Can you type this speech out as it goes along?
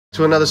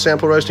To another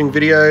sample roasting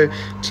video.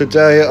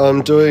 Today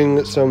I'm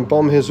doing some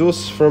Bom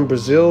Jesus from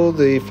Brazil,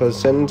 the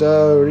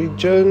Fazenda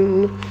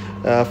region,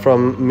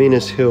 from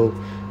Minas Hill.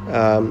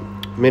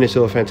 Minas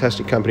Hill, a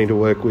fantastic company to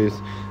work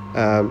with.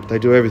 They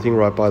do everything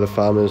right by the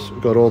farmers,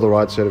 got all the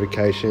right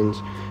certifications.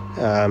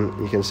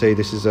 You can see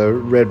this is a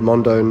Red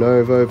Mondo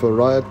Novo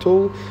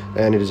varietal,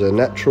 and it is a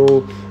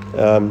natural,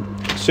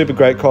 super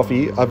great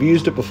coffee. I've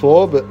used it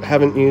before but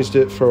haven't used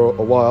it for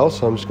a while,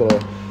 so I'm just going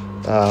to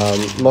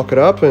mock it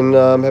up and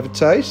have a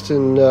taste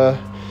and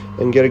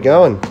get it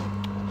going.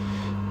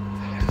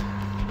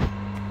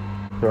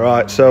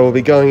 Right, so we'll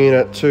be going in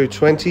at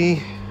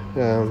 220,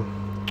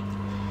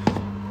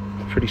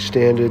 pretty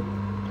standard,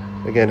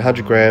 again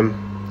 100 gram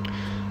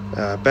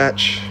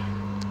batch.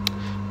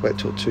 Wait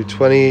till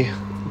 220,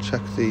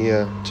 chuck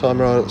the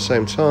timer on at the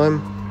same time,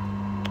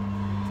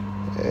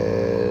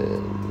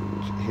 and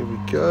here we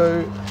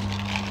go.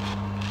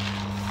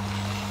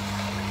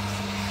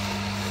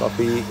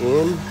 Coffee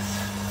in.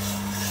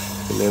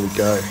 And there we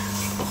go.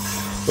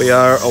 We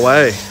are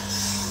away.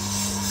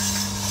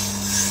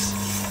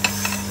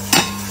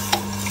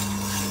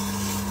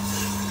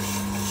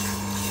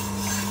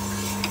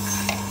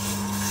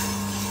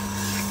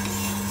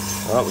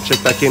 Alright, we'll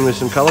check back in with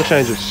some colour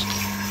changes.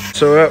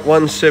 So we're at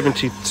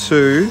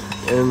 172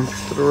 and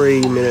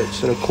 3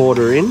 minutes and a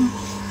quarter in.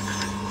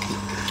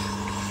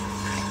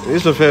 It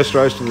is the first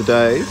roast of the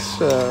day,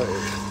 so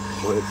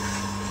we're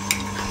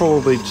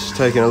probably just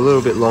taking a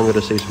little bit longer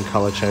to see some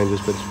colour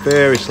changes, but it's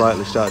very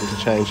slightly starting to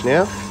change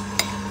now.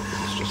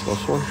 It's just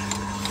lost one.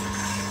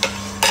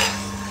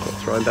 I'll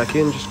throw him back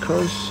in just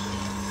cause.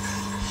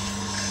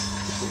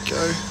 There we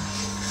go.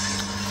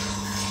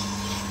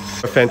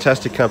 A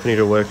fantastic company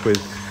to work with.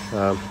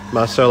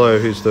 Marcelo,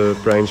 who's the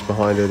brains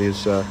behind it,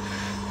 he's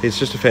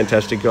just a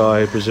fantastic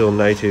guy, Brazil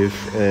native,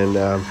 and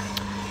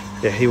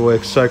yeah, he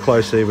works so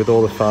closely with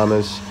all the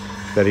farmers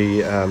that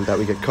we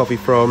get coffee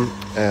from,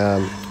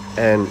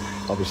 and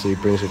obviously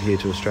brings it here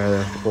to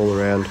Australia, all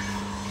around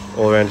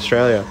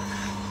Australia.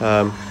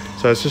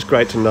 So it's just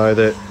great to know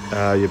that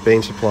your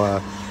bean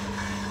supplier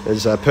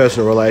has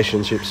personal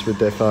relationships with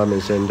their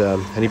farmers, and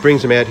he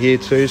brings them out here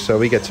too, so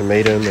we get to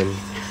meet them, and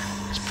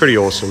it's pretty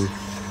awesome.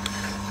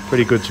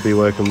 Pretty good to be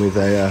working with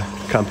a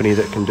company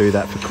that can do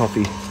that for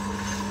coffee.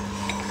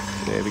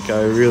 There we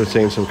go, really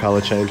seeing some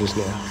colour changes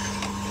now.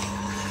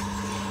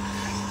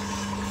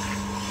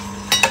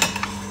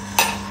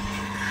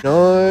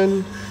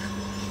 Nine.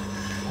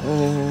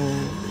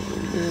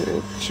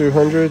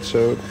 200,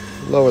 so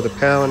lower the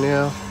power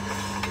now.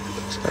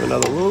 Let's have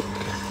another look.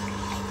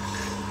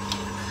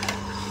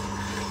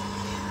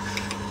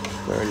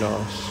 Very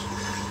nice.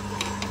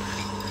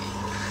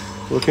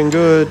 Looking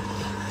good.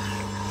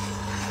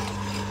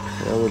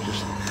 Now we'll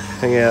just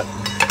hang out,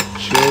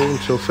 chill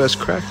until first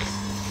crack.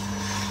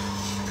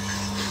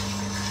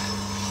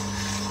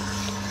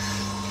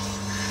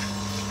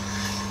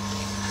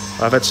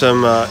 I've had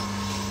some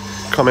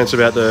comments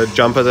about the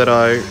jumper that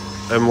I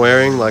am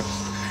wearing, like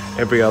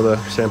every other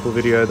sample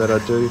video that I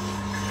do.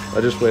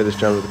 I just wear this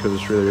jumper because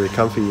it's really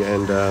comfy,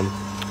 and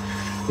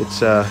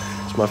it's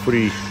my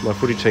footy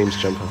team's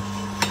jumper,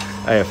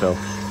 AFL.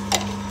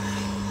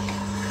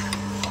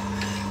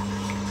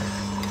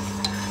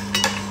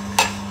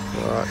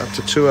 Alright, up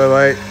to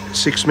 208,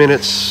 6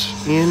 minutes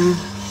in.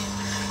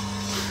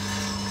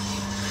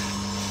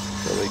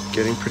 Probably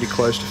getting pretty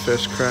close to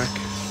first crack.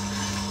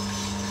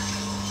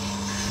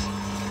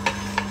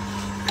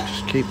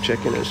 Just keep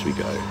checking as we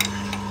go.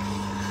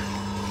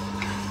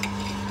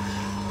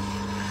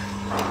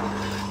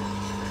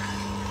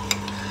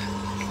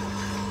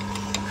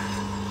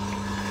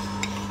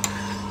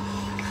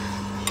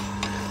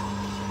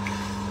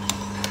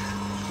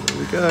 There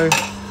we go.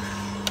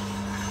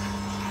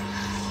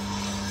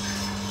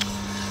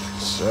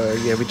 So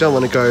yeah, we don't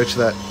want to go to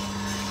that.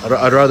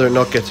 I'd rather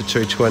not get to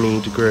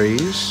 220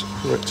 degrees.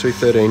 We're at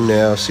 213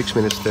 now, 6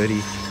 minutes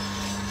 30.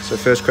 So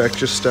first crack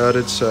just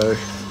started, so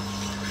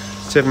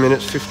 7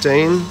 minutes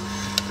 15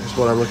 is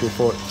what I'm looking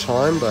for at the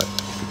time, but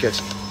if it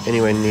gets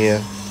anywhere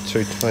near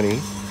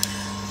 220,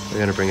 we're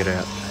going to bring it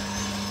out.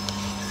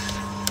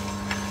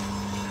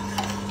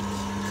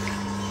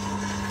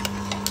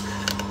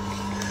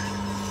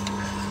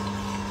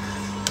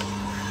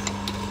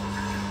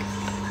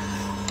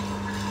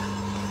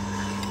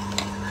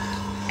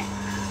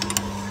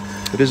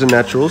 It is a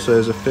natural, so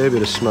there's a fair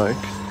bit of smoke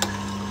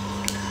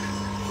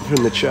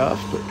from the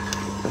chaff, but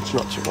that's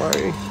not to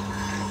worry.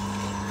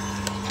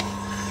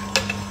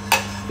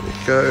 There we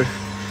go.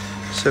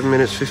 7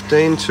 minutes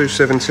 15,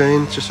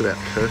 217, just about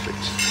perfect.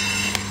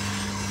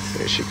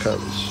 There she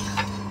comes.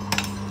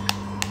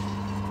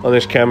 On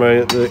this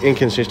camera, the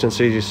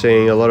inconsistencies you're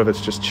seeing, a lot of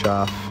it's just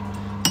chaff.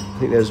 I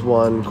think there's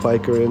one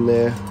Quaker in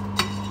there.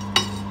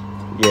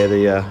 Yeah,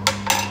 the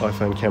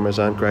iPhone cameras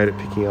aren't great at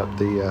picking up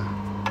the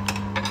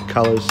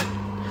colours.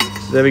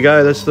 There we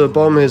go, that's the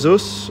Bom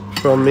Jesus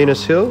from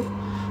Minas Hill.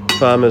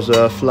 Farmers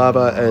are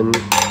Flavia and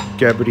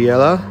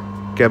Gabriel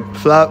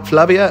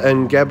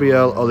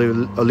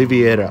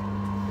Oliveira.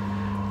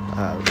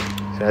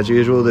 And as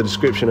usual, the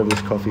description of this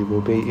coffee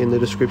will be in the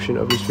description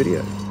of this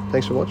video.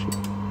 Thanks for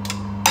watching.